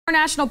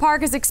Saguaro National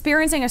Park is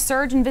experiencing a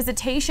surge in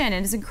visitation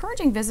and is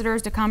encouraging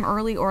visitors to come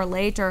early or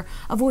late or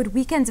avoid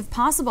weekends if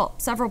possible.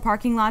 Several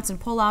parking lots and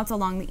pullouts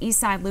along the east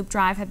side loop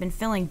drive have been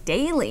filling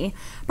daily.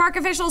 Park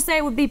officials say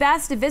it would be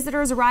best if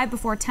visitors arrive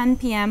before 10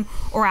 p.m.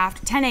 or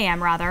after 10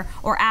 a.m.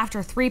 or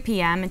after 3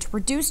 p.m. and to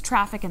reduce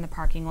traffic in the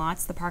parking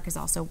lots. The park has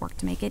also worked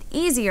to make it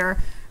easier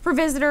for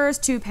visitors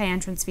to pay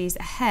entrance fees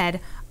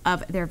ahead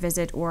of their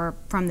visit or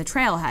from the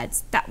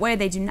trailheads. That way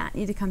they do not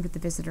need to come to the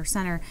visitor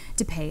center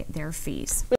to pay their fees.